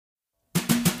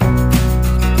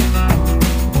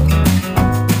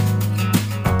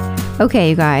Okay,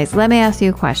 you guys, let me ask you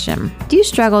a question. Do you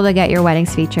struggle to get your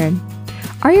weddings featured?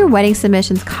 Are your wedding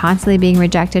submissions constantly being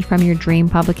rejected from your dream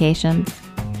publications?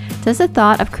 Does the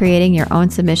thought of creating your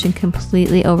own submission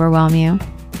completely overwhelm you?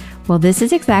 Well, this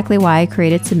is exactly why I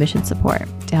created Submission Support,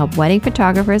 to help wedding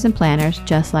photographers and planners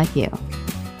just like you.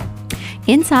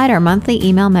 Inside our monthly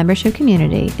email membership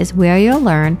community is where you'll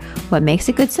learn what makes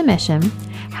a good submission,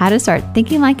 how to start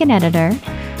thinking like an editor,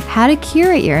 how to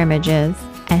curate your images,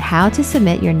 and how to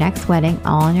submit your next wedding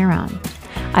all on your own.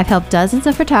 I've helped dozens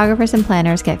of photographers and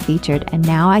planners get featured, and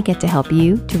now I get to help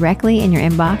you directly in your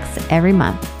inbox every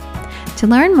month. To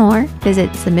learn more, visit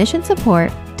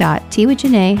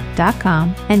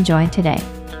submissionsupport.teawithjanae.com and join today.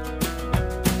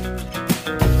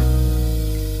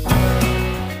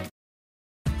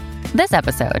 This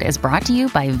episode is brought to you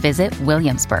by Visit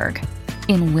Williamsburg.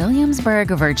 In Williamsburg,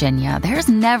 Virginia, there's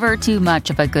never too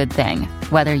much of a good thing.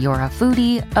 Whether you're a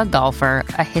foodie, a golfer,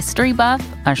 a history buff,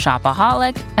 a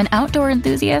shopaholic, an outdoor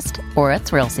enthusiast, or a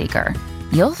thrill seeker,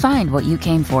 you'll find what you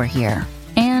came for here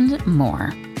and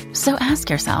more. So ask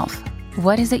yourself,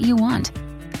 what is it you want?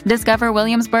 Discover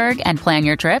Williamsburg and plan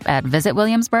your trip at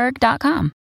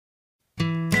visitwilliamsburg.com.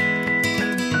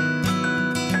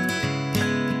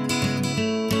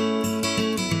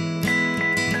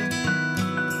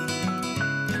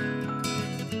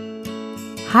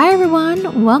 Hi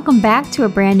everyone, welcome back to a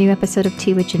brand new episode of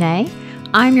Tea with Janae.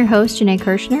 I'm your host, Janae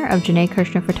Kirshner of Janae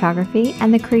Kirshner Photography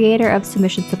and the creator of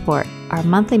Submission Support, our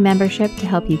monthly membership to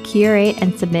help you curate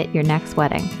and submit your next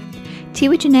wedding. Tea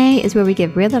with Janae is where we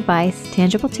give real advice,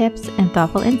 tangible tips, and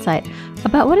thoughtful insight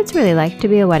about what it's really like to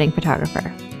be a wedding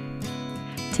photographer.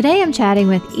 Today I'm chatting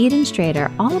with Eden Strader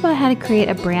all about how to create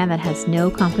a brand that has no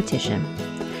competition.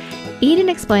 Eden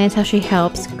explains how she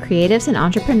helps creatives and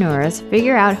entrepreneurs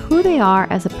figure out who they are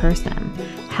as a person,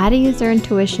 how to use their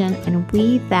intuition and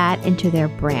weave that into their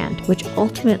brand, which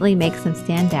ultimately makes them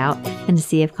stand out in a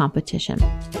sea of competition.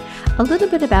 A little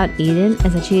bit about Eden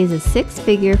is that she is a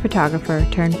six-figure photographer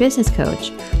turned business coach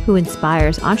who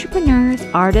inspires entrepreneurs,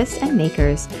 artists, and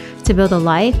makers to build a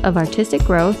life of artistic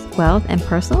growth, wealth, and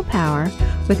personal power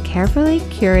with carefully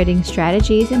curating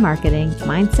strategies in marketing,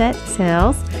 mindset,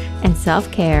 sales, and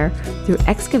self-care through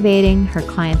excavating her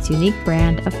client's unique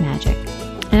brand of magic.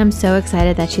 And I'm so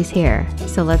excited that she's here.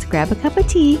 So let's grab a cup of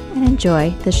tea and enjoy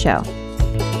the show.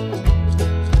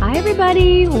 Hi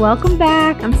everybody, welcome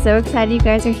back. I'm so excited you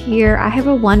guys are here. I have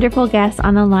a wonderful guest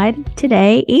on the line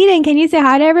today. Eden, can you say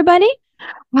hi to everybody?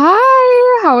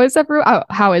 Hi, how is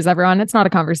everyone? It's not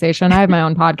a conversation. I have my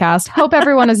own podcast. Hope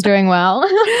everyone is doing well.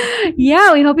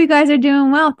 Yeah, we hope you guys are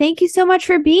doing well. Thank you so much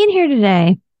for being here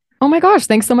today. Oh my gosh,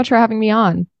 thanks so much for having me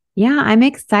on. Yeah, I'm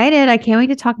excited. I can't wait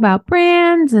to talk about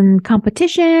brands and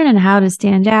competition and how to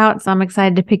stand out. So I'm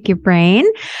excited to pick your brain.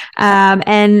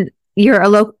 And you're a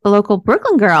local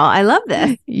Brooklyn girl. I love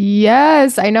this.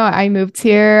 Yes, I know. I moved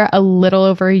here a little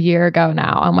over a year ago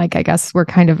now. I guess we're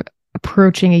kind of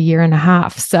approaching a year and a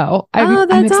half. So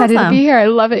I'm excited to be here. I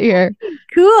love it here.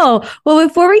 Cool. Well,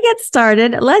 before we get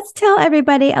started, let's tell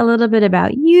everybody a little bit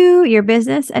about you, your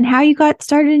business, and how you got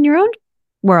started in your own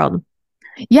world.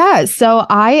 Yeah. So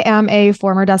I am a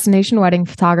former destination wedding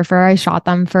photographer. I shot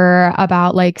them for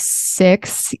about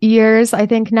 6 years, I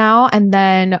think now. And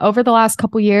then over the last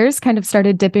couple years, kind of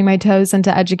started dipping my toes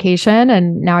into education.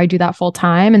 And now I do that full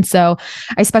time. And so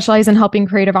I specialize in helping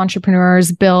creative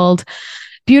entrepreneurs build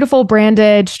beautiful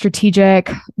branded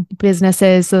strategic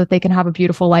businesses so that they can have a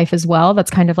beautiful life as well. That's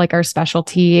kind of like our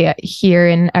specialty here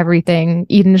in everything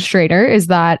Eden Strader is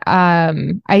that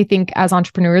I think as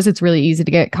entrepreneurs, it's really easy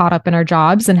to get caught up in our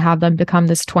jobs and have them become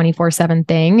this 24/7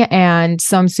 thing. And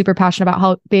so I'm super passionate about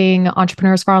helping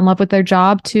entrepreneurs fall in love with their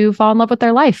job to fall in love with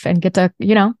their life and get to,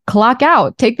 clock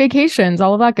out, take vacations,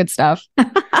 all of that good stuff.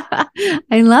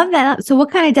 I love that. So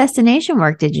what kind of destination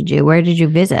work did you do? Where did you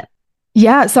visit?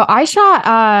 Yeah. So I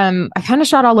kind of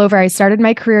shot all over. I started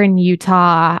my career in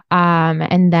Utah.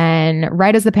 And then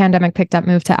right as the pandemic picked up,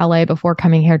 moved to LA before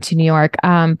coming here to New York.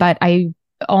 But I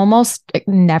almost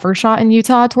never shot in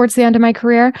Utah towards the end of my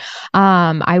career.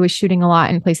 I was shooting a lot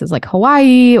in places like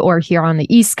Hawaii or here on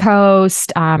the East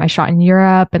Coast. I shot in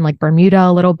Europe and Bermuda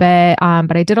a little bit.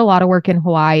 But I did a lot of work in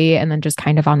Hawaii and then just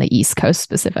kind of on the East Coast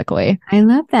specifically. I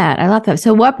love that.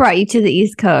 So what brought you to the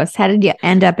East Coast? How did you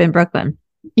end up in Brooklyn?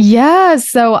 Yeah.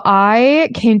 So I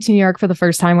came to New York for the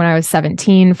first time when I was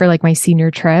 17 for like my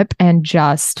senior trip and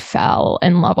just fell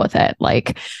in love with it.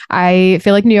 Like, I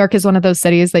feel like New York is one of those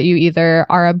cities that you either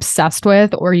are obsessed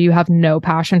with or you have no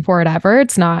passion for it ever.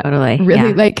 It's not Totally. really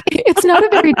Yeah. like, it's not a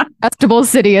very digestible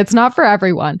city. It's not for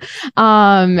everyone.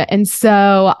 And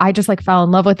so I just like fell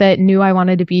in love with it, knew I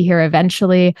wanted to be here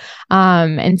eventually.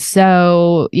 And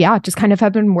so, yeah, just kind of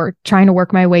have been trying to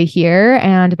work my way here.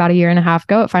 And about a year and a half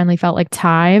ago, it finally felt like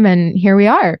time. And here we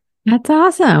are. That's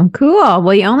awesome. Cool.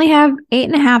 Well, you only have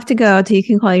 8.5 to go till you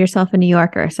can call yourself a New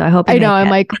Yorker. So I hope you I know.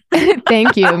 make I'm it. like,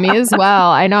 thank you. Me as well.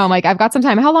 I know. I'm like, I've got some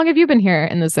time. How long have you been here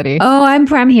in the city? Oh, I'm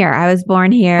from here. I was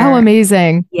born here. Oh,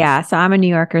 amazing. Yeah. So I'm a New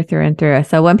Yorker through and through.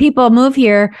 So when people move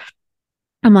here,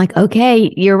 I'm like,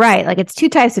 okay, you're right. Like it's two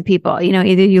types of people,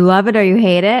 either you love it or you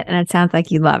hate it. And it sounds like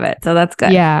you love it. So that's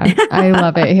good. Yeah, I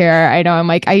love it here. I know. I'm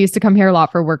like, I used to come here a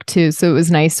lot for work too. So it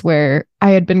was nice where I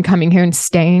had been coming here and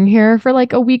staying here for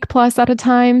like a week plus at a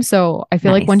time. So I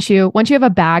feel like once you have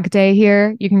a bag day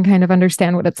here, you can kind of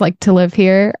understand what it's like to live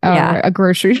here. Or a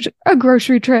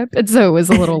grocery trip. And so it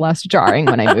was a little less jarring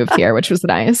when I moved here, which was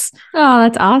nice. Oh,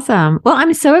 that's awesome. Well,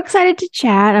 I'm so excited to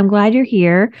chat. I'm glad you're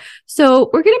here. So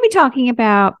we're going to be talking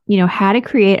about, how to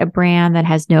create a brand that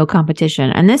has no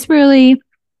competition. And this really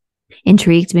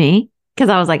intrigued me because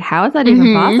I was like, how is that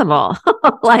even possible?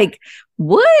 Like,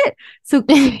 what? So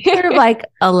can you sort of like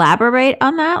elaborate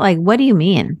on that? Like, what do you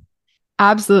mean?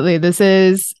 Absolutely. This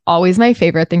is always my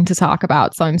favorite thing to talk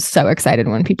about. So I'm so excited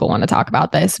when people want to talk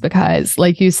about this because,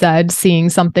 like you said, seeing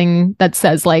something that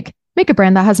says like, make a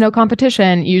brand that has no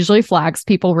competition usually flags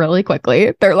people really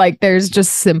quickly. They're like, there's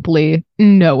just simply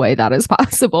no way that is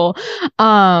possible.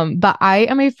 But I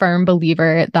am a firm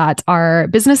believer that our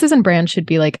businesses and brands should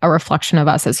be like a reflection of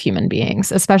us as human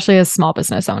beings, especially as small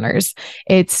business owners.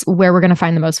 It's where we're going to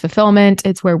find the most fulfillment.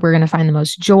 It's where we're going to find the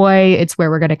most joy. It's where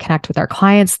we're going to connect with our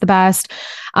clients the best.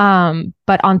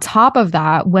 But on top of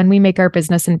that, when we make our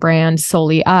business and brand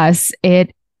solely us,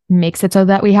 it makes it so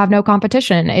that we have no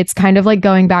competition. It's kind of like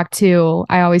going back to,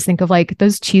 I always think of like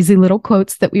those cheesy little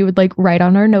quotes that we would like write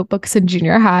on our notebooks in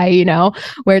junior high,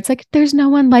 where it's like, there's no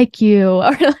one like you,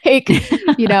 or like,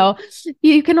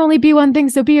 you can only be one thing,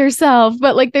 so be yourself.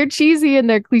 But like they're cheesy and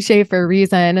they're cliche for a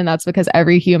reason. And that's because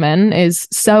every human is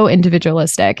so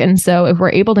individualistic. And so if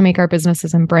we're able to make our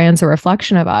businesses and brands a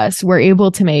reflection of us, we're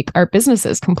able to make our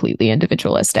businesses completely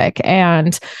individualistic.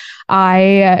 And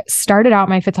I started out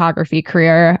my photography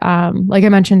career, like I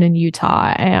mentioned, in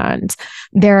Utah, and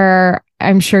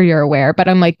I'm sure you're aware, but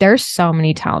I'm like, there's so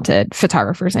many talented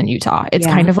photographers in Utah. It's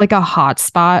kind of like a hot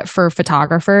spot for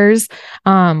photographers.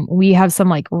 We have some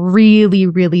like really,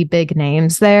 really big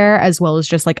names there, as well as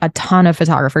just like a ton of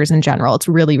photographers in general. It's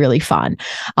really, really fun.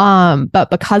 But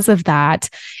because of that,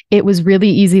 it was really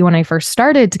easy when I first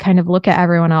started to kind of look at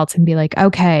everyone else and be like,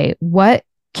 okay, what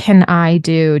can I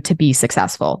do to be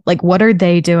successful? Like, what are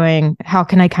they doing? How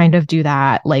can I kind of do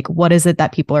that? Like, what is it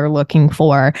that people are looking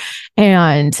for?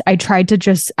 And I tried to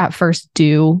just at first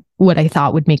do what I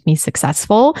thought would make me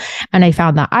successful. And I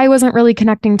found that I wasn't really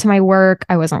connecting to my work.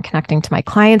 I wasn't connecting to my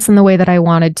clients in the way that I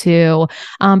wanted to.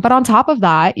 But on top of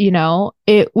that,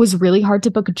 it was really hard to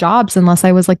book jobs unless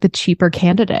I was like the cheaper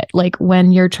candidate. Like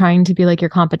when you're trying to be like your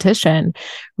competition,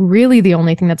 really the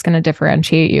only thing that's going to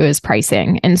differentiate you is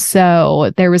pricing. And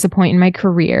so there was a point in my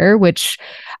career, which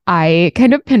I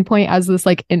kind of pinpoint as this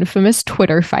like infamous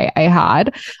Twitter fight I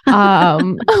had,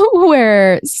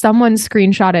 where someone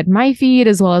screenshotted my feed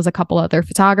as well as a couple other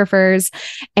photographers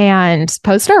and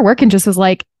posted our work and just was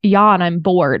like, yawn, I'm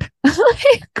bored.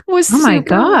 Oh my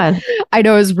God. I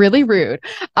know, it was really rude.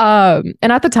 And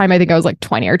at the time, I think I was like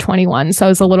 20 or 21. So I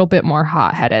was a little bit more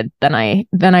hot-headed than I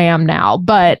am now.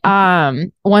 But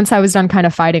once I was done kind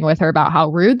of fighting with her about how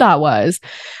rude that was,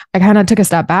 I kind of took a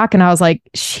step back and I was like,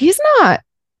 she's not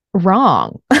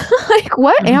wrong. Like,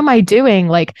 what am I doing?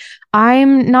 Like,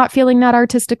 I'm not feeling that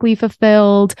artistically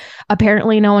fulfilled.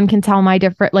 Apparently, no one can tell my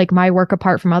work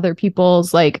apart from other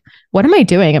people's. Like, what am I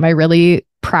doing? Am I really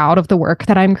proud of the work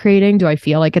that I'm creating? Do I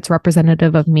feel like it's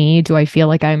representative of me? Do I feel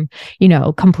like I'm,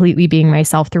 completely being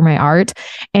myself through my art?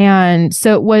 And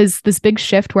so it was this big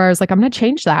shift where I was like, I'm going to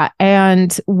change that.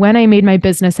 And when I made my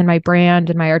business and my brand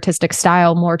and my artistic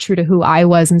style more true to who I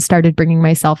was and started bringing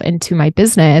myself into my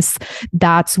business,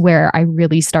 that's where I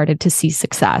really started to see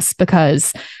success.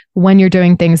 Because when you're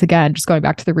doing things, again, just going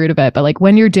back to the root of it, but like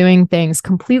when you're doing things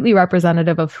completely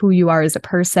representative of who you are as a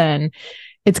person,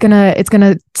 it's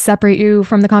gonna separate you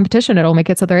from the competition. It'll make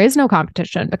it so there is no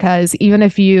competition, because even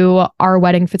if you are a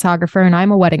wedding photographer and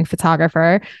I'm a wedding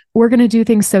photographer, we're gonna do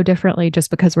things so differently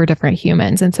just because we're different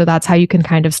humans. And so that's how you can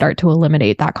kind of start to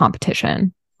eliminate that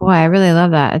competition. Boy, I really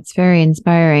love that. It's very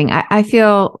inspiring. I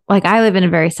feel like I live in a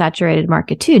very saturated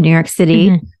market too, New York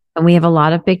City, and we have a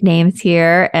lot of big names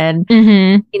here. And,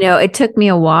 it took me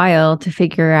a while to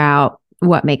figure out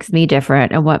what makes me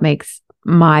different and what makes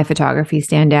my photography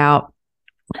stand out,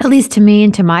 at least to me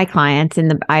and to my clients.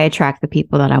 And I attract the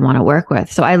people that I want to work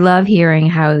with. So I love hearing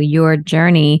how your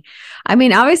journey, I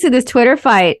mean, obviously this Twitter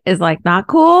fight is like not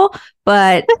cool,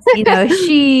 but,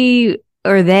 she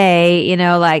or they,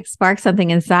 like sparked something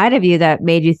inside of you that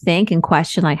made you think and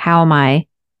question, like,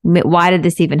 why did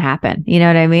this even happen? You know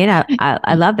what I mean?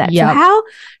 I love that. Yep. So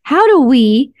how do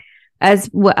we as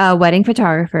wedding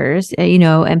photographers,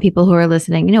 and people who are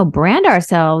listening, brand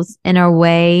ourselves in a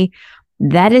way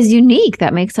that is unique,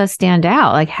 that makes us stand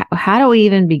out? Like, how do we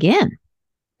even begin?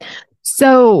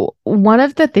 So one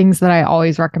of the things that I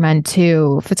always recommend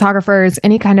to photographers,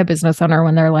 any kind of business owner,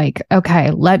 when they're like,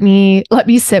 okay, let me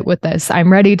sit with this.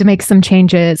 I'm ready to make some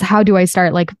changes. How do I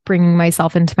start like bringing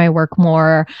myself into my work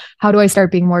more? How do I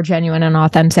start being more genuine and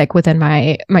authentic within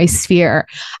my sphere?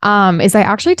 Is I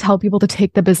actually tell people to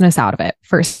take the business out of it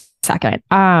first. Second.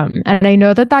 And I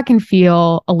know that can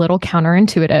feel a little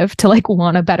counterintuitive to like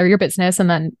want to better your business and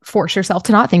then force yourself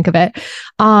to not think of it.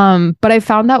 But I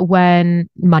found that when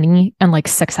money and like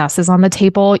success is on the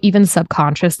table, even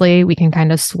subconsciously, we can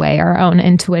kind of sway our own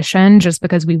intuition just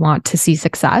because we want to see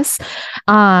success.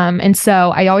 And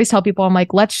so I always tell people, I'm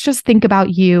like, let's just think about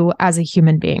you as a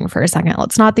human being for a second.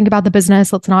 Let's not think about the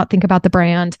business. Let's not think about the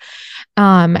brand.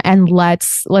 And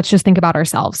let's just think about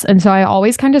ourselves. And so I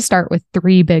always kind of start with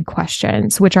 3 big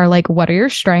questions, which are like, what are your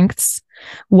strengths?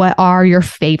 What are your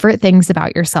favorite things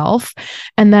about yourself?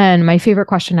 And then my favorite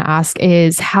question to ask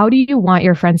is, how do you want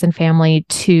your friends and family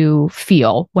to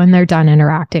feel when they're done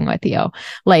interacting with you?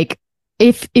 Like,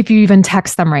 if you even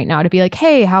text them right now to be like,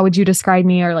 hey, how would you describe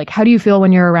me? Or like, how do you feel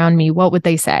when you're around me? What would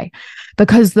they say?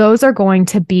 Because those are going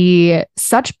to be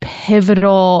such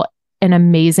pivotal an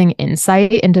amazing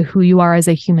insight into who you are as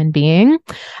a human being.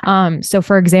 So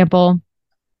for example,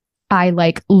 I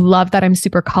love that I'm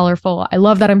super colorful. I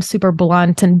love that I'm super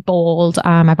blunt and bold.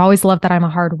 I've always loved that I'm a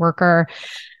hard worker.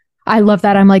 I love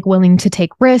that I'm like willing to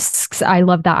take risks. I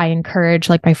love that I encourage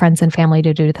like my friends and family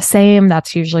to do the same.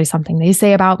 That's usually something they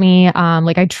say about me.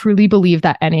 I truly believe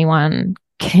that anyone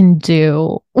can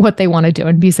do what they want to do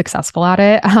and be successful at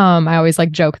it. I always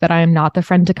like joke that I am not the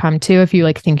friend to come to if you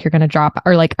like think you're going to drop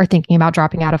or like are thinking about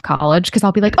dropping out of college. Cause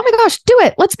I'll be like, oh my gosh, do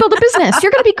it. Let's build a business.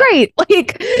 You're going to be great.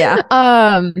 Like,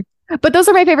 yeah. But those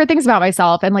are my favorite things about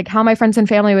myself and like how my friends and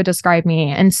family would describe me.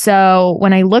 And so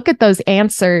when I look at those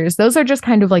answers, those are just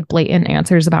kind of like blatant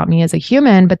answers about me as a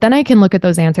human. But then I can look at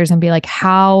those answers and be like,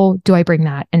 how do I bring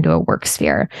that into a work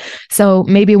sphere? So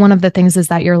maybe one of the things is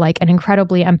that you're like an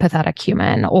incredibly empathetic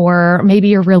human, or maybe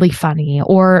you're really funny,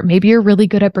 or maybe you're really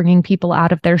good at bringing people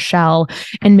out of their shell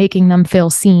and making them feel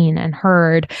seen and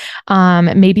heard.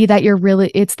 Maybe that you're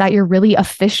really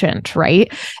efficient, right?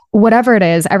 Whatever it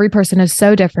is, every person is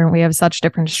so different. We have such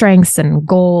different strengths and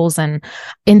goals and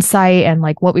insight and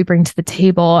like what we bring to the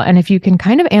table. And if you can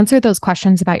kind of answer those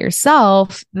questions about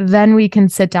yourself, then we can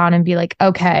sit down and be like,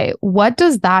 okay, what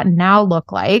does that now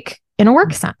look like in a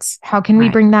work sense? How can we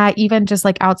bring that even just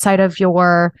like outside of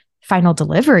your final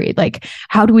delivery? Like,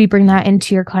 how do we bring that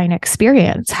into your client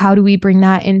experience? How do we bring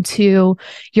that into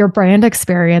your brand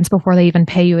experience before they even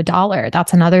pay you $1?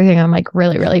 That's another thing I'm like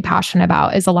really, really passionate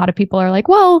about, is a lot of people are like,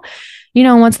 well,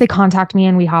 once they contact me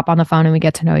and we hop on the phone and we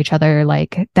get to know each other,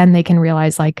 like, then they can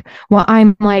realize like what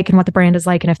I'm like and what the brand is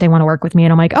like. And if they want to work with me,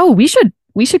 and I'm like, oh, we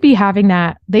should be having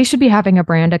that. They should be having a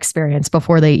brand experience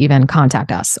before they even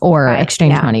contact us or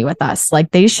exchange money with us.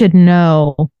 Like, they should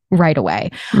know right away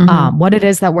what it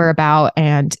is that we're about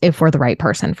and if we're the right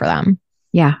person for them.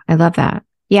 Yeah, I love that.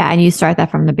 Yeah. And you start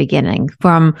that from the beginning,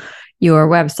 from your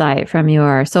website, from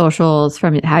your socials,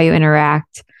 from how you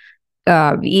interact,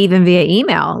 even via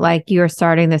email. Like, you're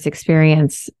starting this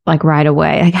experience like right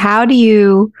away. Like,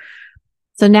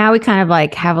 so now we kind of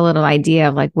like have a little idea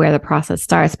of like where the process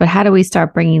starts, but how do we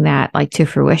start bringing that like to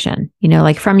fruition?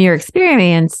 Like from your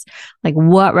experience, like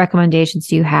what recommendations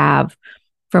do you have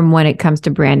from when it comes to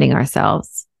branding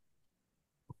ourselves?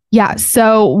 Yeah.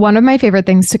 So one of my favorite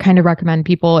things to kind of recommend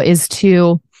people is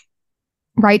to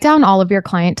write down all of your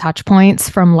client touch points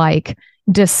from like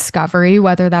discovery,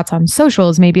 whether that's on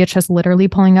socials, maybe it's just literally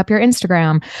pulling up your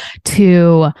Instagram,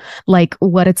 to like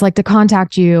what it's like to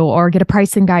contact you or get a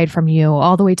pricing guide from you,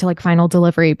 all the way to like final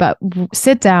delivery. But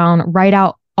sit down, write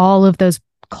out all of those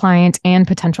client and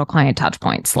potential client touch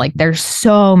points. Like, there's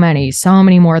so many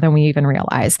more than we even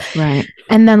realize. Right.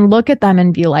 And then look at them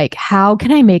and be like, how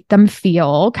can I make them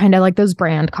feel, kind of like those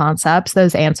brand concepts,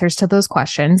 those answers to those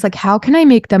questions? Like, how can I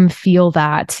make them feel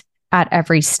that at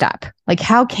every step? Like,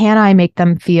 how can I make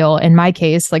them feel, in my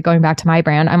case, like going back to my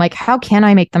brand, I'm like, how can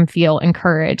I make them feel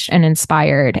encouraged and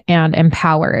inspired and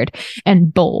empowered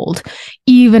and bold,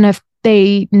 even if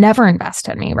they never invest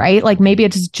in me, right? Like maybe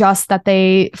it's just that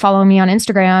they follow me on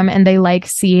Instagram and they like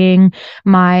seeing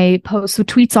my posts with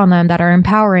tweets on them that are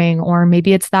empowering, or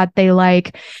maybe it's that they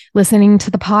like listening to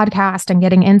the podcast and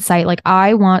getting insight. Like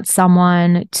I want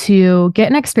someone to get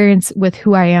an experience with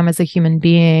who I am as a human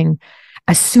being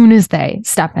as soon as they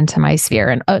step into my sphere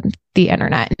and the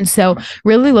internet. And so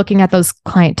really looking at those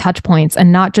client touch points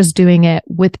and not just doing it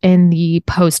within the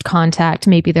post contact,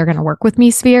 maybe they're going to work with me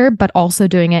sphere, but also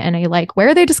doing it in a like, where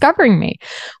are they discovering me?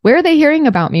 Where are they hearing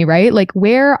about me, right? Like,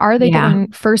 where are they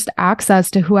getting first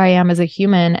access to who I am as a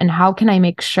human? And how can I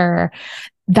make sure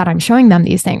that I'm showing them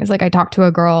these things? Like I talked to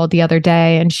a girl the other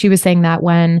day and she was saying that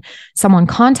when someone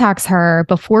contacts her,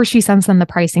 before she sends them the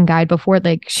pricing guide, before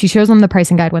like she shows them the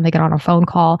pricing guide when they get on a phone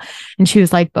call. And she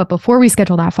was like, but before we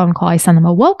schedule that phone call, I send them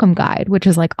a welcome guide, which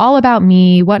is like all about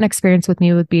me, what an experience with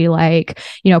me would be like,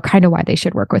 you know, kind of why they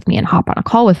should work with me and hop on a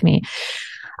call with me.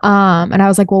 And I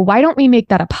was like, well, why don't we make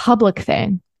that a public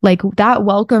thing? Like that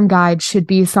welcome guide should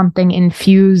be something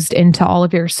infused into all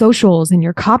of your socials and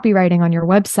your copywriting on your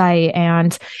website.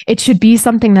 And it should be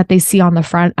something that they see on the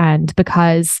front end,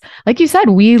 because like you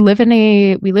said, we live in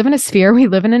a sphere, we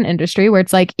live in an industry where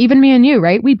it's like, even me and you,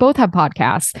 right? We both have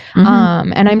podcasts.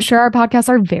 And I'm sure our podcasts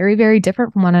are very, very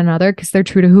different from one another because they're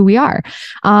true to who we are.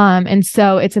 And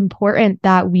so it's important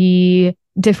that we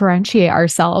differentiate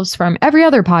ourselves from every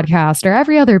other podcast or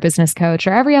every other business coach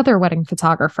or every other wedding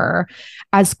photographer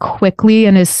as quickly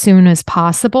and as soon as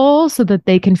possible, so that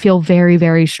they can feel very,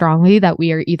 very strongly that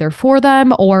we are either for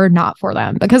them or not for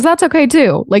them, because that's okay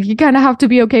too. Like you kind of have to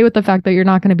be okay with the fact that you're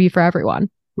not going to be for everyone.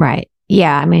 Right.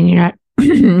 Yeah. I mean, you're not,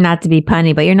 not to be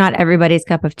punny, but you're not everybody's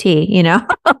cup of tea, you know,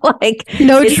 like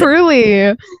no,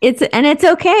 truly. It's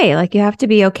okay. Like you have to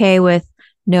be okay with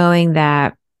knowing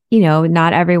that, you know,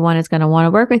 not everyone is going to want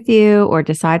to work with you or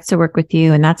decides to work with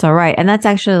you. And that's all right. And that's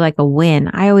actually like a win.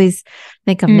 I always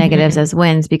think of negatives as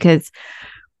wins, because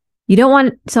you don't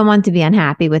want someone to be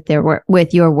unhappy with their work,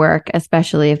 with your work,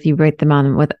 especially if you break them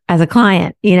on with as a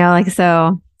client, you know, like,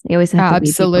 so you always have to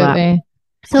beat people up.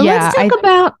 So let's talk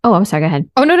about, oh, I'm sorry. Go ahead.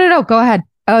 Oh, no. Go ahead.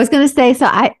 I was going to say,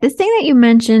 so this thing that you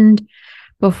mentioned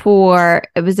before,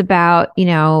 it was about, you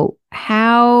know,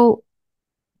 how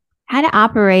to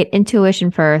operate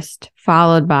intuition first,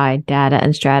 followed by data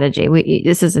and strategy.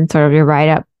 This is in sort of your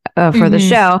write-up for the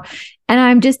show. And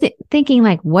I'm just thinking,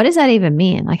 like, what does that even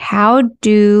mean? Like, how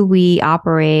do we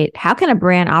operate? How can a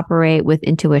brand operate with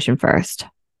intuition first?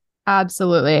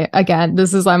 Absolutely. Again,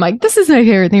 this is my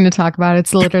favorite thing to talk about.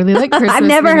 It's literally like Christmas. I've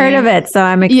never heard of it, so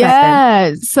I'm excited.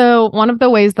 Yeah. So one of the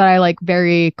ways that I like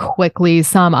very quickly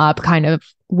sum up kind of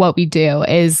what we do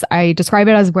is I describe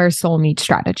it as where soul meets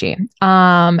strategy.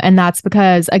 And that's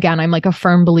because, again, I'm like a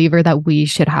firm believer that we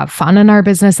should have fun in our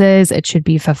businesses. It should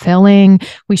be fulfilling.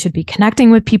 We should be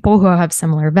connecting with people who have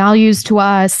similar values to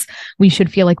us. We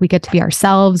should feel like we get to be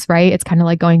ourselves, right? It's kind of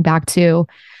like going back to,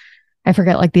 I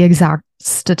forget like the exact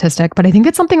statistic, but I think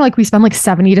it's something like we spend like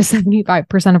 70 to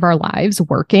 75% of our lives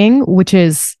working, which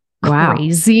is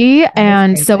crazy.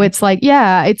 And so it's like,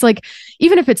 yeah, it's like,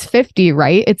 even if it's 50,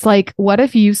 right? It's like, what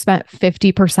if you spent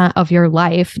 50% of your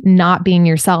life not being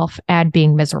yourself and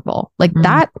being miserable? Like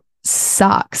that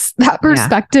sucks. That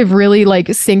perspective really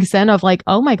like sinks in of like,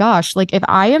 oh my gosh, like if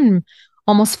I am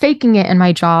almost faking it in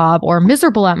my job or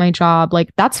miserable at my job,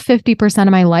 like that's 50%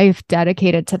 of my life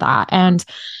dedicated to that. And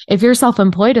if you're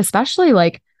self-employed, especially,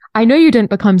 like, I know you didn't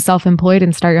become self-employed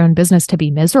and start your own business to be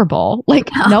miserable. Like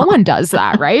no one does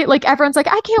that, right? Like everyone's like,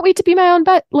 I can't wait to be my own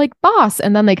boss.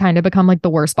 And then they kind of become like the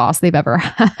worst boss they've ever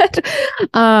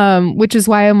had. Which is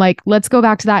why I'm like, let's go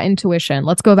back to that intuition.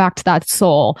 Let's go back to that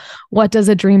soul. What does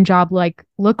a dream job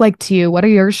look like to you? What are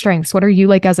your strengths? What are you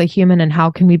like as a human? And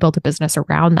how can we build a business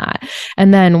around that?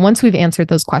 And then once we've answered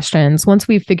those questions, once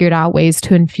we've figured out ways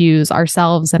to infuse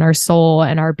ourselves and our soul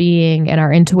and our being and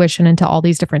our intuition into all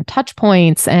these different touch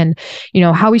points and, you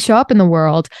know, how we show up in the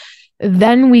world,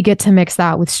 then we get to mix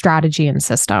that with strategy and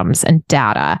systems and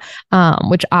data,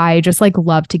 which I just like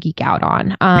love to geek out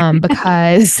on,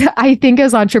 because I think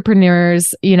as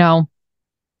entrepreneurs, you know,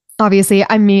 obviously,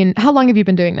 I mean, how long have you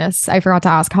been doing this? I forgot to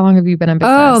ask. How long have you been in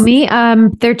business? Oh, me?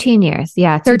 13 years.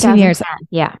 Yeah. 13 years.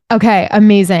 Yeah. Okay.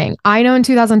 Amazing. I know in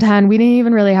 2010, we didn't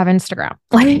even really have Instagram.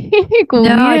 Like,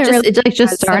 no, it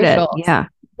just started. Socials. Yeah.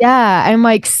 Yeah. I'm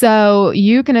like, so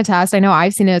you can attest. I know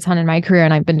I've seen it a ton in my career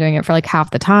and I've been doing it for like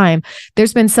half the time.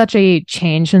 There's been such a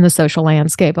change in the social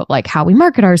landscape of like how we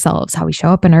market ourselves, how we show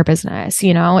up in our business.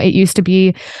 It used to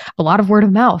be a lot of word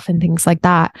of mouth and things like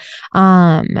that.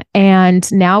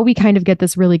 And now we kind of get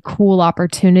this really cool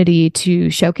opportunity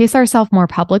to showcase ourselves more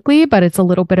publicly, but it's a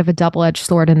little bit of a double-edged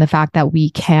sword in the fact that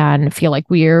we can feel like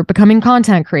we're becoming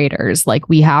content creators. Like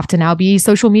we have to now be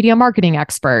social media marketing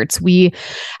experts. We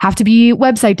have to be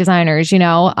website designers,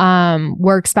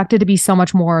 we're expected to be so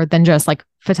much more than just like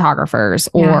photographers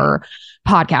or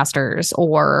podcasters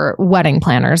or wedding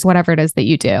planners, whatever it is that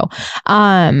you do.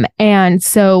 And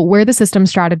so where the system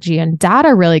strategy and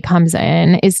data really comes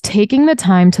in is taking the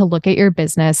time to look at your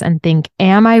business and think,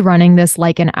 am I running this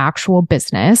like an actual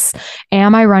business?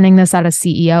 Am I running this at a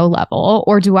CEO level?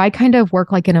 Or do I kind of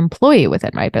work like an employee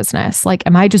within my business? Like,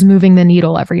 am I just moving the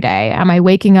needle every day? Am I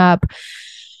waking up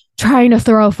trying to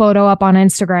throw a photo up on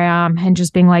Instagram and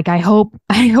just being like, I hope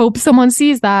someone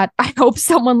sees that. I hope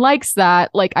someone likes that.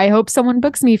 Like, I hope someone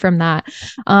books me from that.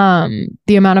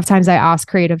 The amount of times I ask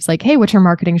creatives like, hey, what's your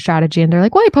marketing strategy? And they're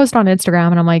like, well, I post on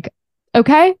Instagram. And I'm like,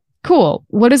 okay, cool.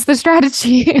 What is the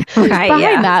strategy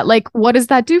behind that? Like, what does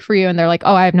that do for you? And they're like,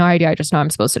 oh, I have no idea. I just know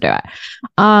I'm supposed to do it.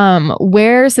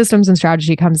 Where systems and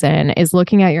strategy comes in is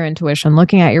looking at your intuition,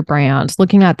 looking at your brand,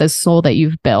 looking at the soul that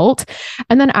you've built,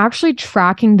 and then actually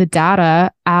tracking the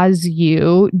data as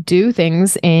you do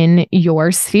things in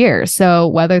your sphere. So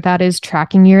whether that is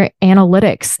tracking your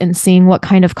analytics and seeing what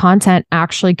kind of content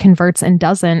actually converts and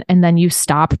doesn't, and then you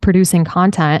stop producing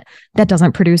content that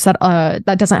doesn't produce that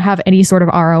doesn't have any sort of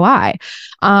ROI.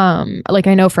 Like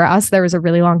I know for us, there was a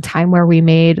really long time where we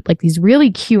made like these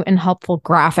really cute and helpful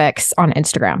graphics on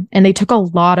Instagram, and they took a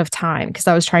lot of time because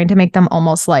I was trying to make them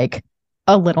almost like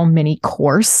a little mini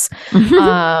course.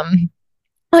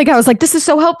 Like I was like, this is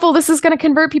so helpful. This is going to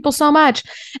convert people so much.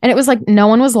 And it was like, no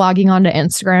one was logging onto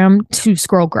Instagram to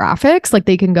scroll graphics. Like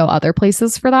they can go other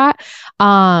places for that.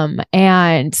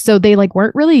 And so they like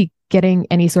weren't really getting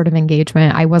any sort of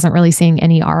engagement. I wasn't really seeing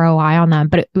any ROI on them,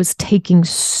 but it was taking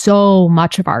so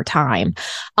much of our time.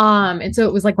 And so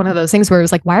it was like one of those things where it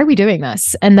was like, why are we doing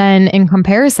this? And then in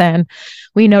comparison,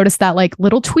 we noticed that like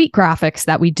little tweet graphics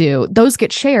that we do, those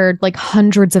get shared like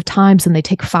hundreds of times and they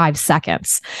take 5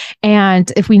 seconds.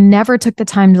 And if we never took the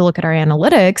time to look at our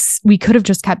analytics, we could have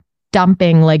just kept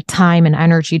dumping like time and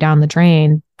energy down the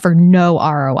drain for no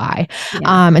ROI.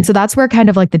 And so that's where kind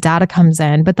of like the data comes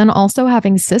in, but then also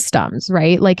having systems,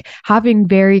 right? Like having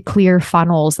very clear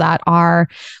funnels that our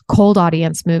cold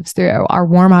audience moves through, our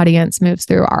warm audience moves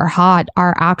through, our hot,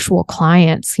 our actual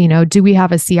clients. Do we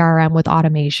have a CRM with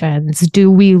automations?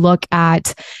 Do we look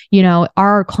at,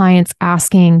 are clients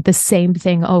asking the same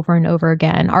thing over and over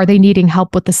again? Are they needing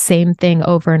help with the same thing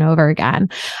over and over again?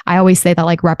 I always say that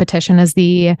like repetition is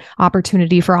the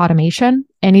opportunity for automation.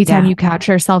 Anytime you catch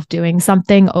yourself doing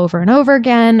something over and over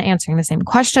again, answering the same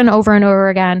question over and over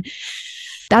again,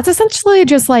 that's essentially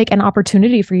just like an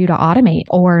opportunity for you to automate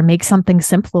or make something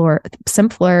simpler,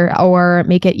 or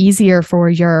make it easier for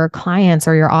your clients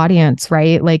or your audience,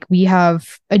 right? Like we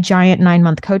have a giant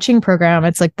 9-month coaching program.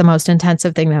 It's like the most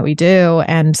intensive thing that we do.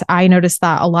 And I noticed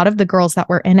that a lot of the girls that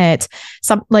were in it,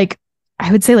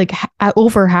 I would say like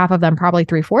over half of them, probably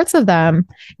 3/4 of them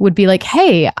would be like,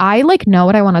 hey, I like know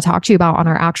what I want to talk to you about on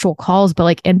our actual calls, but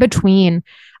like in between,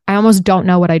 I almost don't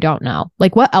know what I don't know.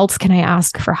 Like, what else can I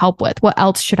ask for help with? What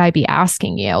else should I be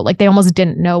asking you? Like, they almost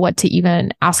didn't know what to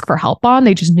even ask for help on.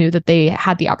 They just knew that they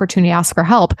had the opportunity to ask for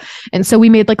help. And so we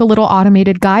made like a little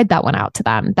automated guide that went out to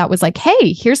them that was like,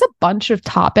 hey, here's a bunch of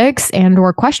topics and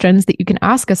or questions that you can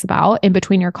ask us about in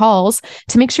between your calls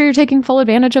to make sure you're taking full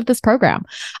advantage of this program.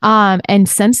 And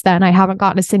since then, I haven't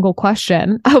gotten a single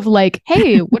question of like,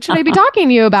 hey, what should I be talking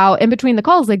to you about in between the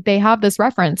calls? Like, they have this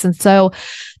reference. And so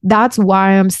that's why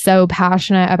I'm so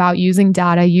passionate about using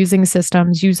data, using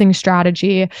systems, using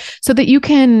strategy so that you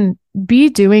can be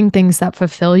doing things that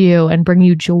fulfill you and bring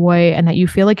you joy and that you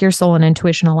feel like your soul and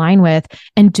intuition align with,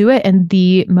 and do it in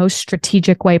the most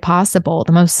strategic way possible,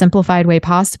 the most simplified way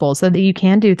possible, so that you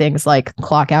can do things like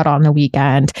clock out on the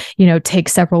weekend, take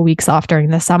several weeks off during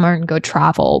the summer and go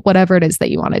travel, whatever it is that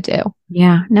you want to do.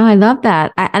 Yeah, no, I love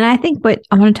that. And I think what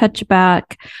I want to touch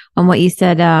back on what you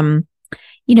said,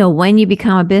 when you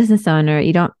become a business owner,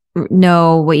 you don't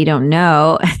know what you don't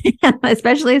know,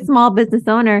 especially a small business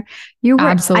owner.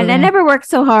 Absolutely. I never worked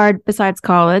so hard besides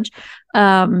college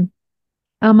on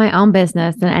my own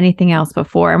business than anything else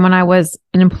before. And when I was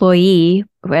an employee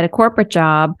at a corporate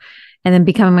job and then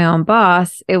becoming my own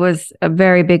boss, it was a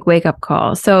very big wake up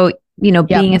call. So,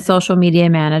 being a social media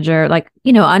manager,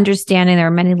 understanding there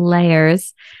are many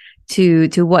layers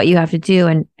to what you have to do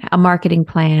and a marketing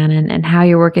plan and how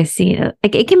your work is seen.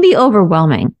 Like it can be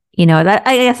overwhelming, that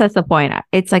I guess that's the point.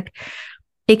 It's like,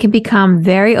 it can become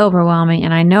very overwhelming.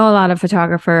 And I know a lot of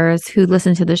photographers who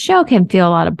listen to the show can feel a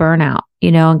lot of burnout,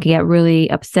 and get really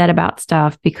upset about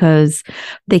stuff because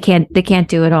they can't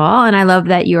do it all. And I love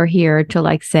that you're here to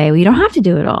like say, well, you don't have to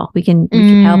do it all. We can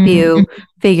help you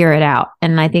figure it out.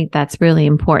 And I think that's really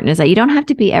important, is that you don't have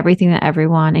to be everything to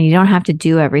everyone and you don't have to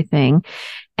do everything.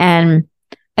 And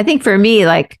I think for me,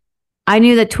 like, I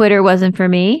knew that Twitter wasn't for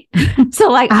me. So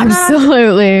like,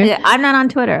 absolutely, I'm not on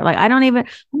Twitter. Like, I'm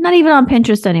not even on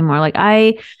Pinterest anymore. Like,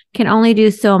 I can only do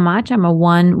so much. I'm a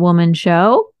one woman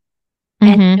show.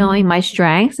 And knowing my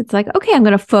strengths, it's like, okay, I'm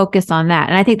going to focus on that.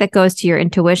 And I think that goes to your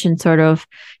intuition sort of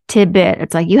tidbit.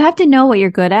 It's like, you have to know what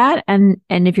you're good at. And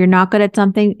if you're not good at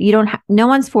something, no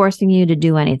one's forcing you to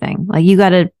do anything. Like you got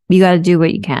to do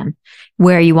what you can,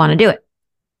 where you want to do it.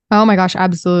 Oh my gosh,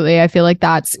 absolutely. I feel like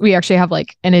we actually have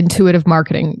like an intuitive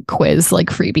marketing quiz, like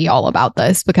freebie all about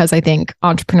this, because I think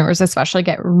entrepreneurs especially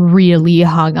get really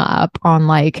hung up on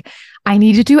like, I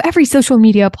need to do every social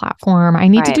media platform. I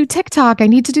need to do TikTok. I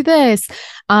need to do this.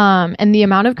 And the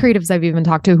amount of creatives I've even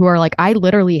talked to who are like, I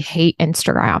literally hate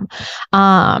Instagram.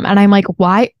 And I'm like,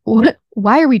 why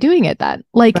are we doing it then?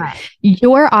 Like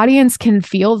your audience can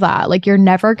feel that. Like you're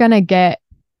never going to get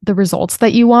the results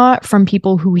that you want from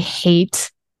people who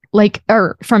hate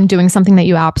or from doing something that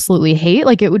you absolutely hate.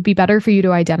 Like it would be better for you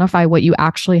to identify what you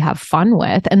actually have fun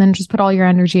with and then just put all your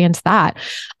energy into that.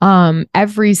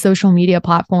 Every social media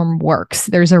platform works.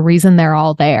 There's a reason they're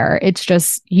all there. It's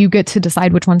just, you get to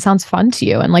decide which one sounds fun to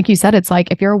you. And like you said, it's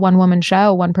like, if you're a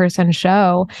one person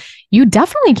show, you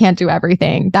definitely can't do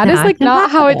everything. That is like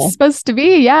not how it's supposed to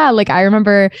be. Yeah. Like I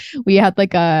remember we had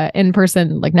like a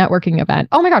in-person like networking event.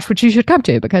 Oh my gosh, which you should come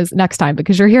to because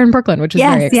you're here in Brooklyn, which is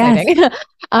very exciting. Yes.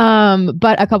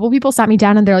 But a couple people sat me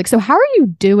down and they're like, so how are you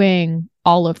doing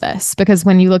all of this? Because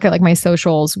when you look at like my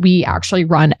socials, we actually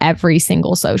run every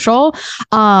single social.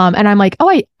 And I'm like,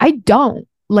 oh, I don't.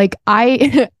 Like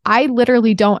I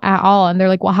literally don't at all. And they're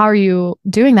like, well, how are you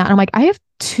doing that? And I'm like, I have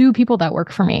 2 people that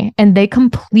work for me and they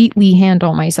completely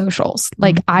handle my socials.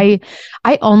 Like I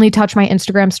only touch my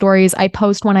Instagram stories. I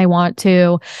post when I want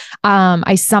to.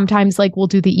 I sometimes like will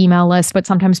do the email list, but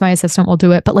sometimes my assistant will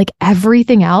do it. But like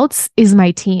everything else is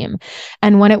my team.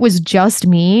 And when it was just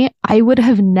me, I would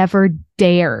have never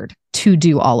dared to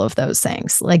do all of those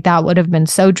things. Like that would have been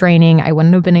so draining. I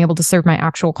wouldn't have been able to serve my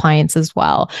actual clients as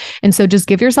well. And so just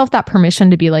give yourself that permission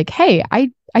to be like, hey,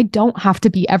 I don't have to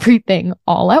be everything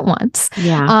all at once.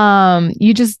 Yeah.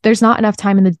 There's not enough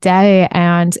time in the day.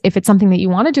 And if it's something that you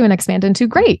want to do and expand into,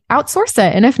 great, outsource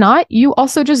it. And if not, you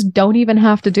also just don't even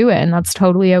have to do it. And that's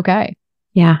totally okay.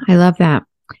 Yeah. I love that.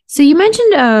 So you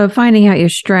mentioned finding out your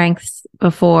strengths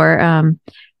before.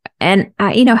 And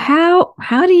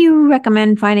how do you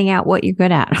recommend finding out what you're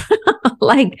good at?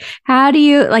 Like, how do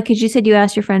you, like, cause you said you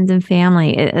asked your friends and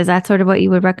family, is that sort of what you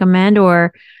would recommend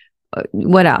or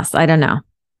what else? I don't know.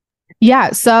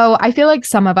 Yeah. So I feel like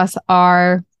some of us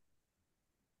are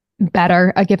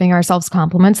better at giving ourselves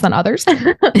compliments than others.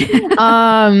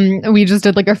 We just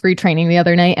did like a free training the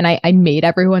other night and I made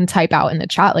everyone type out in the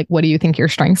chat, like, what do you think your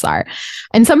strengths are?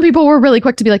 And some people were really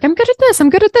quick to be like, I'm good at this. I'm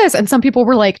good at this. And some people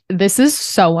were like, this is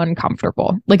so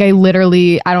uncomfortable. Like I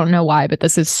don't know why, but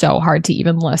this is so hard to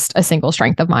even list a single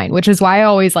strength of mine, which is why I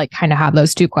always like kind of have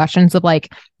those 2 questions of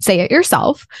like, say it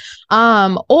yourself,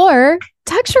 or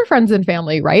text your friends and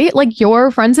family, right? Like your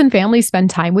friends and family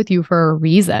spend time with you for a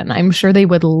reason. I'm sure they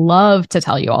would love to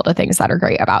tell you all the things that are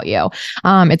great about you.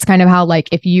 It's kind of how like,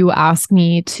 if you ask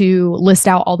me to list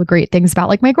out all the great things about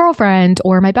like my girlfriend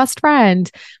or my best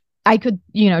friend, I could,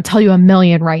 tell you a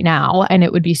million right now and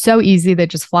it would be so easy that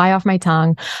just fly off my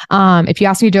tongue. If you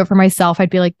ask me to do it for myself,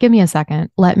 I'd be like, give me a second.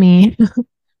 Let me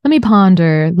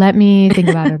ponder. Let me think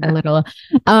about it a little.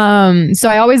 So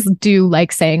I always do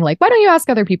like saying like, why don't you ask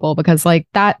other people? Because like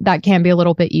that can be a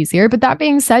little bit easier. But that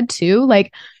being said too,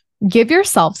 like give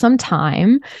yourself some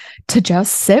time to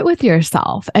just sit with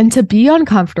yourself and to be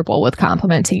uncomfortable with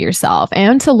complimenting yourself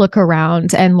and to look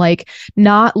around and like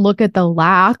not look at the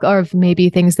lack of maybe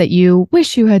things that you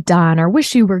wish you had done or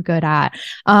wish you were good at.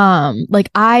 Like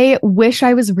I wish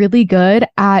I was really good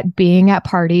at being at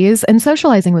parties and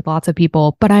socializing with lots of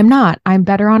people, but I'm not. I'm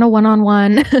better on a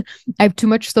one-on-one. I have too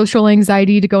much social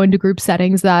anxiety to go into group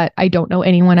settings that I don't know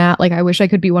anyone at. Like I wish I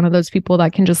could be one of those people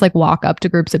that can just like walk up to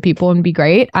groups of people and be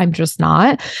great. I'm just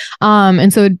not.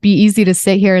 And so it'd be easy to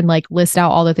sit here and like list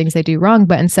out all the things I do wrong,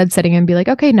 but instead sitting and be like,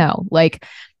 okay, no, like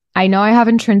I know I have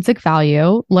intrinsic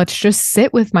value. Let's just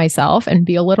sit with myself and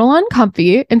be a little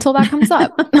uncomfy until that comes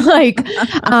up.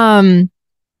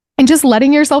 and just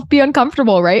letting yourself be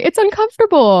uncomfortable, right? It's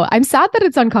uncomfortable. I'm sad that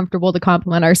it's uncomfortable to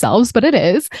compliment ourselves, but it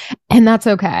is. And that's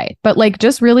okay. But like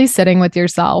just really sitting with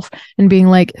yourself and being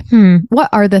like, what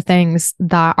are the things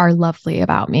that are lovely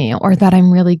about me or that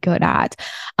I'm really good at?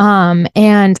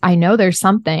 And I know there's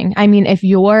something. I mean, if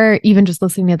you're even just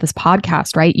listening to this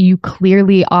podcast, right, you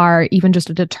clearly are even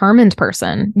just a determined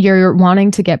person. You're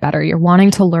wanting to get better. You're wanting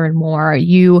to learn more.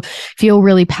 You feel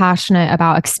really passionate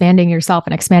about expanding yourself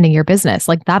and expanding your business.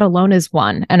 Like that alone is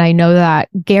one. And I know that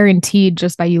guaranteed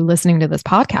just by you listening to this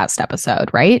podcast episode,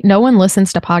 right? No one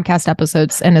listens to podcast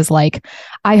episodes and is like,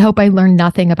 I hope I learn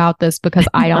nothing about this because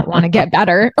I don't want to get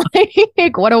better.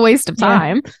 Like, what a waste of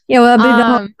time. Yeah,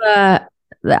 well,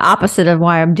 the opposite of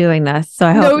why I'm doing this. So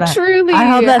I hope truly. I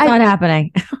hope that's not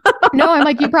happening. No, I'm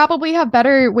like, you probably have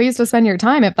better ways to spend your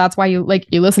time if that's why you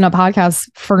listen to podcasts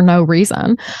for no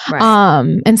reason. Right.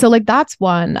 And so like that's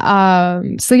one.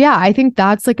 So yeah, I think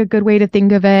that's like a good way to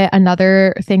think of it.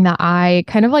 Another thing that I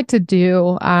kind of like to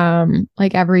do,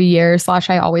 like every year /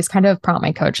 I always kind of prompt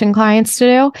my coaching clients to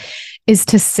do is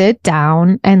to sit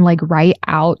down and like write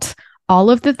out all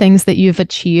of the things that you've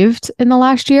achieved in the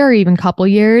last year or even couple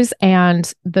years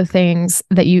and the things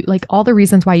that you like, all the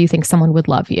reasons why you think someone would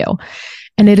love you.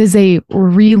 And it is a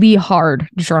really hard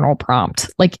journal prompt.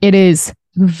 Like it is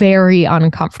very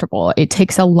uncomfortable. It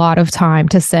takes a lot of time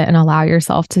to sit and allow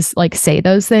yourself to like say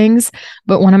those things.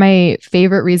 But one of my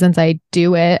favorite reasons I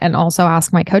do it and also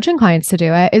ask my coaching clients to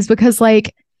do it is because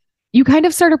like you kind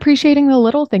of start appreciating the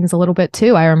little things a little bit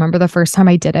too. I remember the first time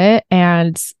I did it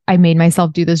and I made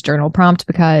myself do this journal prompt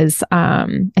because I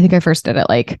think I first did it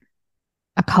like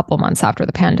a couple months after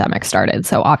the pandemic started.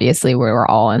 So obviously we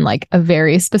were all in like a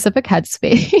very specific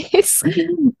headspace.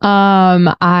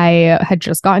 I had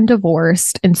just gotten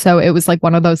divorced. And so it was like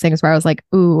one of those things where I was like,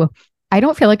 ooh, I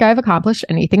don't feel like I've accomplished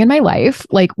anything in my life.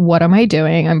 Like, what am I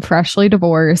doing? I'm freshly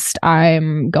divorced.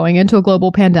 I'm going into a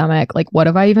global pandemic. Like, what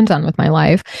have I even done with my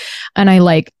life? And I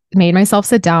like made myself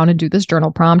sit down and do this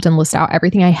journal prompt and list out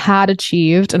everything I had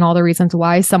achieved and all the reasons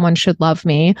why someone should love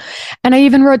me. And I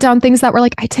even wrote down things that were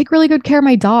like, I take really good care of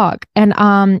my dog and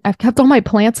I've kept all my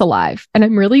plants alive and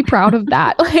I'm really proud of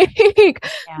that. Like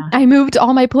I moved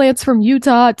all my plants from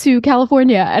Utah to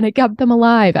California and I kept them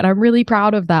alive and I'm really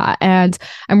proud of that. And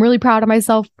I'm really proud of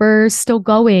myself for still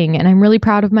going and I'm really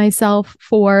proud of myself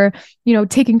for, you know,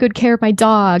 taking good care of my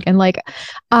dog. And like,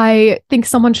 I think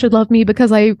someone should love me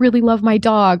because I really love my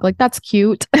dog. Like that's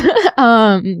cute.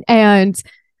 And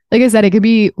like I said, it could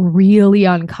be really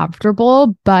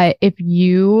uncomfortable, but if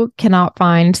you cannot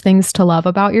find things to love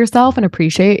about yourself and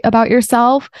appreciate about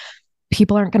yourself,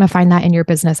 people aren't going to find that in your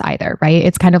business either, right?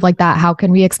 It's kind of like that. How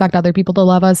can we expect other people to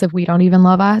love us if we don't even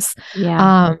love us?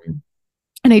 Yeah.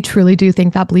 And I truly do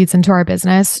think that bleeds into our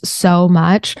business so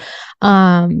much.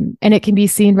 And it can be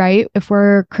seen, right? If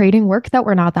we're creating work that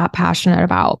we're not that passionate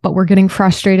about, but we're getting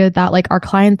frustrated that like our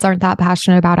clients aren't that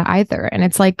passionate about it either. And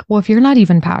it's like, well, if you're not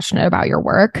even passionate about your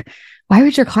work, why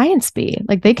would your clients be?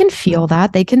 Like they can feel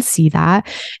that, they can see that.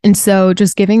 And so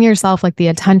just giving yourself like the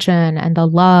attention and the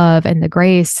love and the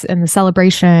grace and the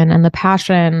celebration and the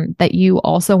passion that you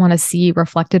also want to see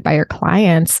reflected by your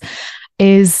clients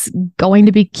is going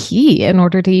to be key in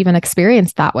order to even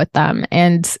experience that with them.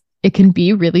 And it can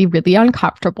be really, really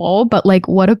uncomfortable, but like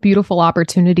what a beautiful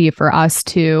opportunity for us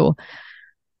to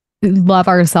love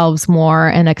ourselves more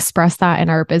and express that in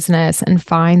our business and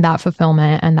find that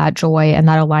fulfillment and that joy and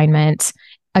that alignment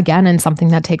again in something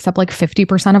that takes up like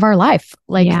 50% of our life.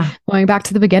 Like going back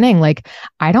to the beginning, like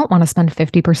I don't want to spend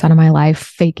 50% of my life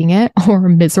faking it or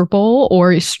miserable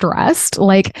or stressed.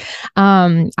 Like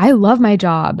I love my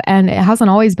job and it hasn't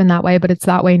always been that way, but it's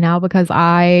that way now because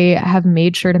I have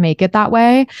made sure to make it that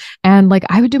way. And like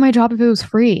I would do my job if it was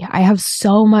free. I have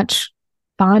so much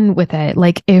fun with it.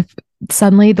 Like if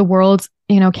suddenly the world,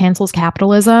 you know, cancels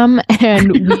capitalism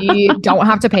and we don't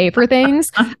have to pay for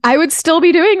things, I would still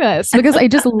be doing this because I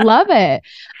just love it.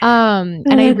 And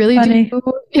I really do,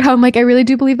 you know, I'm like, I really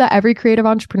do believe that every creative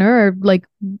entrepreneur like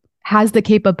has the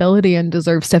capability and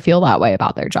deserves to feel that way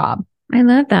about their job. I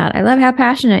love that. I love how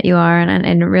passionate you are and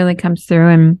it really comes through.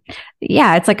 And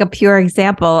yeah, it's like a pure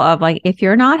example of like, if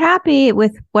you're not happy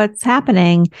with what's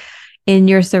happening in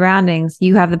your surroundings,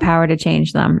 you have the power to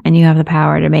change them and you have the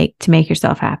power to make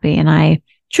yourself happy. And I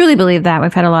truly believe that.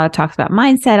 We've had a lot of talks about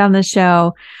mindset on the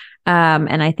show.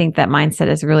 And I think that mindset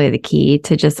is really the key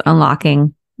to just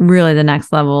unlocking really the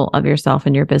next level of yourself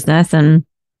and your business. And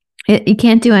you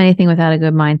can't do anything without a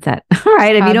good mindset,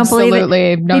 right? If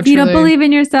you don't believe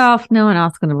in yourself, no one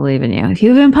else is going to believe in you. If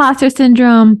you have imposter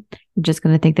syndrome, you're just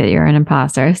going to think that you're an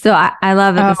imposter. So I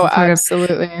love that. Oh,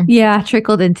 absolutely.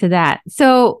 Trickled into that.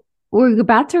 So we're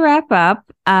about to wrap up.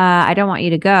 I don't want you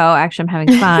to go. Actually, I'm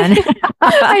having fun.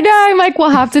 I know. I'm like, we'll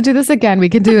have to do this again. We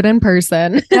can do it in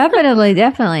person.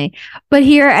 Definitely. But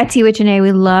here at Tea with Janae,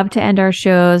 we love to end our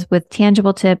shows with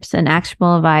tangible tips and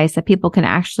actionable advice that people can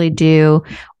actually do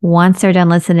once they're done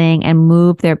listening and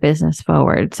move their business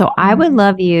forward. So I would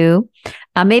love you,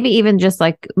 maybe even just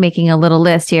like making a little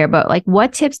list here, but like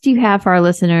what tips do you have for our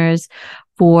listeners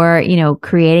for,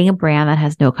 creating a brand that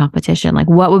has no competition? Like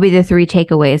what would be the 3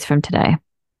 takeaways from today?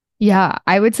 Yeah,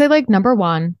 I would say like number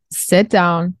 1, sit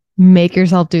down, make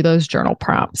yourself do those journal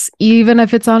prompts, even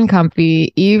if it's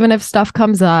uncomfy, even if stuff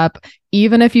comes up,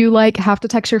 even if you like have to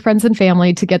text your friends and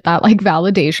family to get that like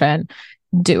validation,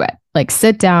 do it. Like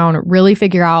sit down, really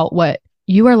figure out what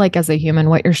you are like as a human,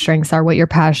 what your strengths are, what you're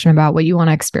passionate about, what you want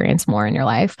to experience more in your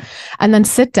life. And then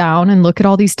sit down and look at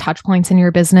all these touch points in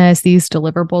your business, these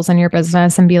deliverables in your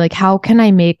business, and be like, how can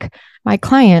I make my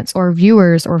clients or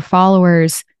viewers or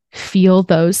followers feel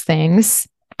those things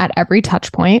at every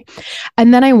touch point?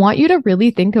 And then I want you to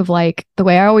really think of like the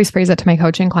way I always phrase it to my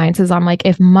coaching clients is I'm like,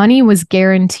 if money was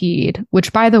guaranteed,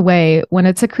 which by the way, when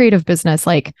it's a creative business,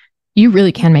 like you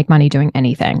really can make money doing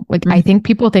anything. Like I think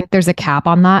people think there's a cap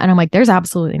on that. And I'm like, there's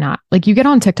absolutely not. Like you get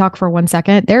on TikTok for 1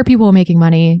 second, there are people making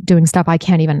money doing stuff I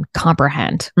can't even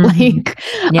comprehend.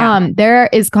 There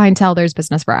is clientele, there's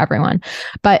business for everyone.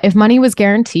 But if money was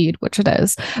guaranteed, which it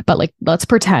is, but like, let's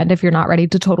pretend if you're not ready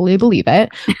to totally believe it,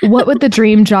 what would the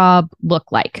dream job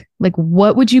look like? Like,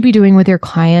 what would you be doing with your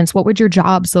clients? What would your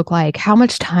jobs look like? How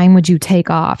much time would you take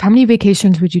off? How many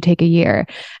vacations would you take a year?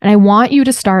 And I want you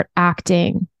to start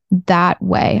acting that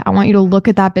way. I want you to look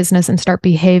at that business and start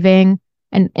behaving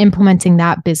and implementing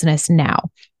that business now.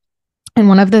 And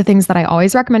one of the things that I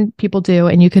always recommend people do,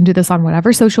 and you can do this on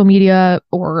whatever social media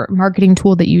or marketing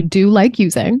tool that you do like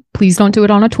using. Please don't do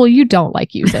it on a tool you don't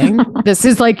like using. This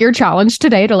is like your challenge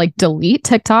today to like delete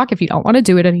TikTok if you don't want to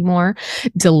do it anymore.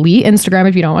 Delete Instagram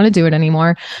if you don't want to do it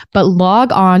anymore. But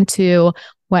log on to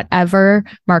whatever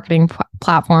marketing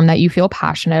platform that you feel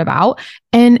passionate about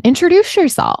and introduce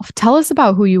yourself. Tell us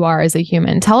about who you are as a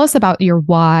human. Tell us about your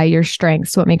why, your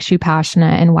strengths, what makes you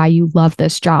passionate and why you love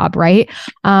this job, right?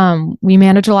 We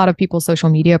manage a lot of people's social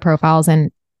media profiles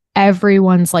and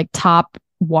everyone's like top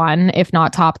 1, if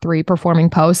not top 3 performing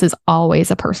posts is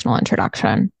always a personal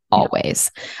introduction, always.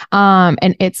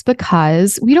 And it's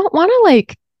because we don't want to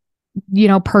like,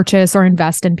 purchase or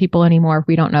invest in people anymore if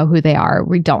we don't know who they are.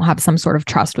 We don't have some sort of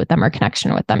trust with them or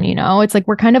connection with them. It's like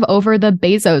we're kind of over the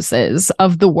Bezoses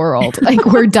of the world. Like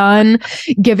we're done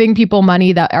giving people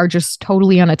money that are just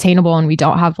totally unattainable and we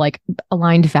don't have like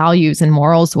aligned values and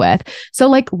morals with. So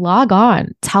like log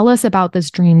on, tell us about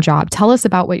this dream job. Tell us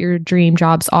about what your dream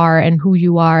jobs are and who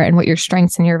you are and what your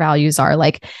strengths and your values are.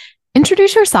 Like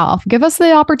introduce yourself, give us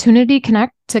the opportunity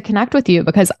to connect with you,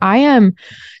 because I am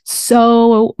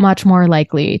so much more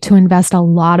likely to invest a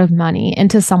lot of money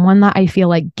into someone that I feel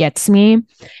like gets me,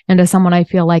 into someone I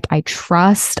feel like I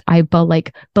trust,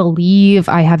 believe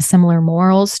I have similar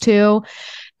morals to,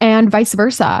 and vice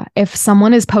versa. If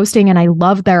someone is posting and I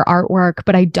love their artwork,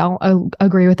 but I don't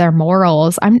agree with their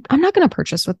morals, I'm not going to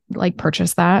purchase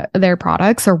their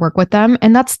products or work with them.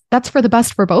 And that's for the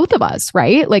best for both of us,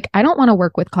 right? Like I don't want to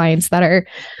work with clients that are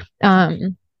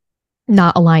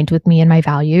not aligned with me and my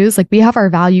values. Like we have our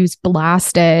values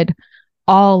blasted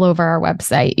all over our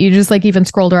website. You just like even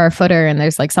scroll to our footer and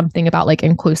there's like something about like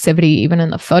inclusivity even in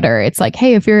the footer. It's like,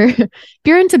 hey, if you're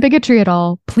into bigotry at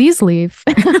all, please leave.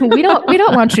 we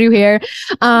don't want you here.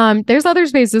 There's other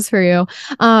spaces for you.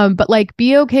 But like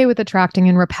be okay with attracting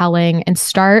and repelling and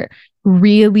start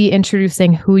really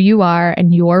introducing who you are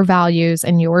and your values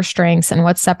and your strengths and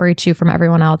what separates you from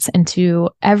everyone else into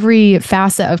every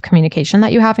facet of communication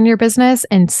that you have in your business,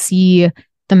 and see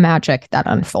the magic that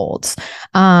unfolds.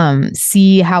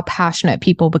 See how passionate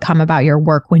people become about your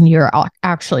work when you're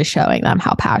actually showing them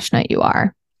how passionate you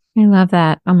are. I love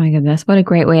that. Oh my goodness. What a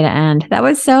great way to end. That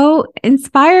was so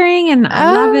inspiring and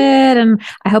I love it. And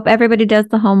I hope everybody does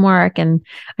the homework, and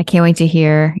I can't wait to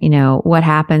hear, what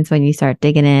happens when you start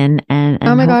digging in and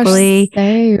oh my hopefully, gosh,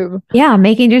 same. Yeah,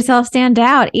 making yourself stand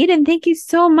out. Eden, thank you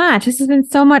so much. This has been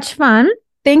so much fun.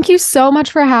 Thank you so much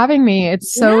for having me.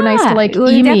 It's so nice to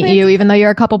meet you, even though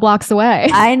you're a couple blocks away.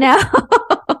 I know.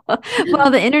 Well,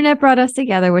 the internet brought us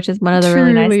together, which is one of the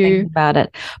really nice things about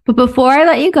it. But before I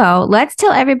let you go, let's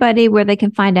tell everybody where they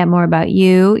can find out more about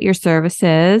you, your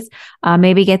services,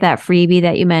 maybe get that freebie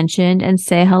that you mentioned, and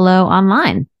say hello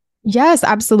online. Yes,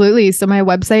 absolutely. So my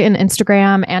website and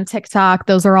Instagram and TikTok,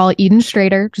 those are all Eden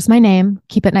Strader, just my name.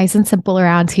 Keep it nice and simple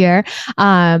around here.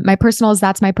 My personal is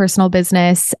That's My Personal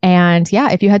Business. And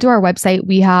yeah, if you head to our website,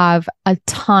 we have a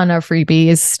ton of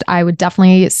freebies. I would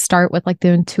definitely start with like the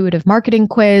intuitive marketing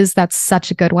quiz. That's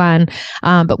such a good one.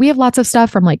 But we have lots of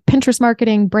stuff from like Pinterest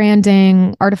marketing,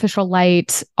 branding, artificial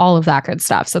light, all of that good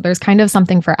stuff. So there's kind of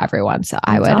something for everyone. So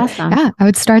I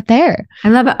would start there. I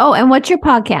love it. Oh, and what's your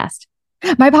podcast?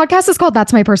 My podcast is called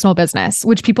That's My Personal Business,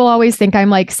 which people always think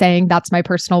I'm like saying that's my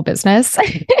personal business.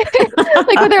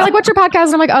 Like when they're like, what's your podcast?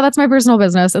 And I'm like, oh, that's my personal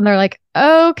business. And they're like,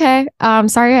 oh, okay.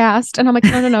 Sorry I asked. And I'm like,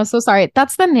 no. So sorry.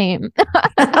 That's the name.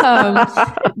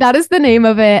 That is the name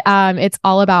of it. It's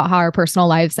all about how our personal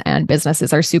lives and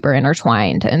businesses are super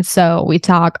intertwined. And so we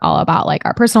talk all about like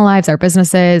our personal lives, our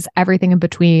businesses, everything in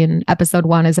between. Episode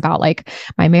 1 is about like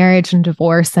my marriage and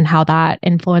divorce and how that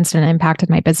influenced and impacted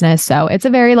my business. So it's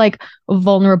a very like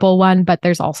vulnerable one, but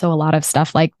there's also a lot of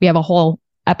stuff. Like we have a whole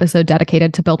episode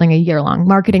dedicated to building a year-long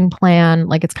marketing plan.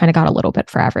 Like it's kind of got a little bit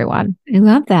for everyone. I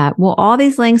love that. Well, all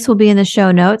these links will be in the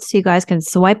show notes, so you guys can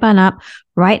swipe on up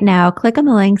right now, click on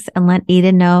the links, and let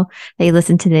Eden know that you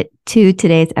listened to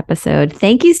today's episode.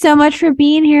 Thank you so much for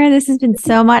being here. This has been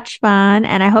so much fun,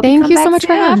 and I hope thank you so much soon.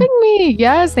 for having me.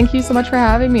 Yes, thank you so much for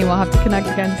having me. We'll have to connect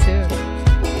again soon.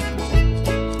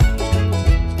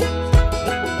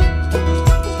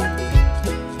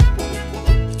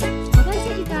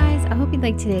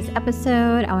 Like today's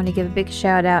episode, I want to give a big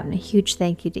shout out and a huge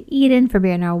thank you to Eden for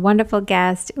being our wonderful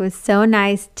guest. It was so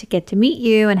nice to get to meet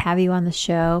you and have you on the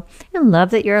show, and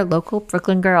love that you're a local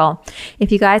Brooklyn girl.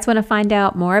 If you guys want to find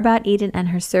out more about Eden and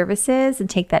her services and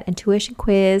take that intuition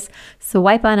quiz,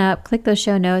 swipe on up, click those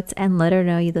show notes, and let her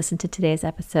know you listened to today's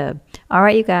episode. All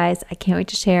right, you guys, I can't wait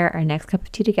to share our next cup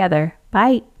of tea together.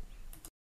 Bye.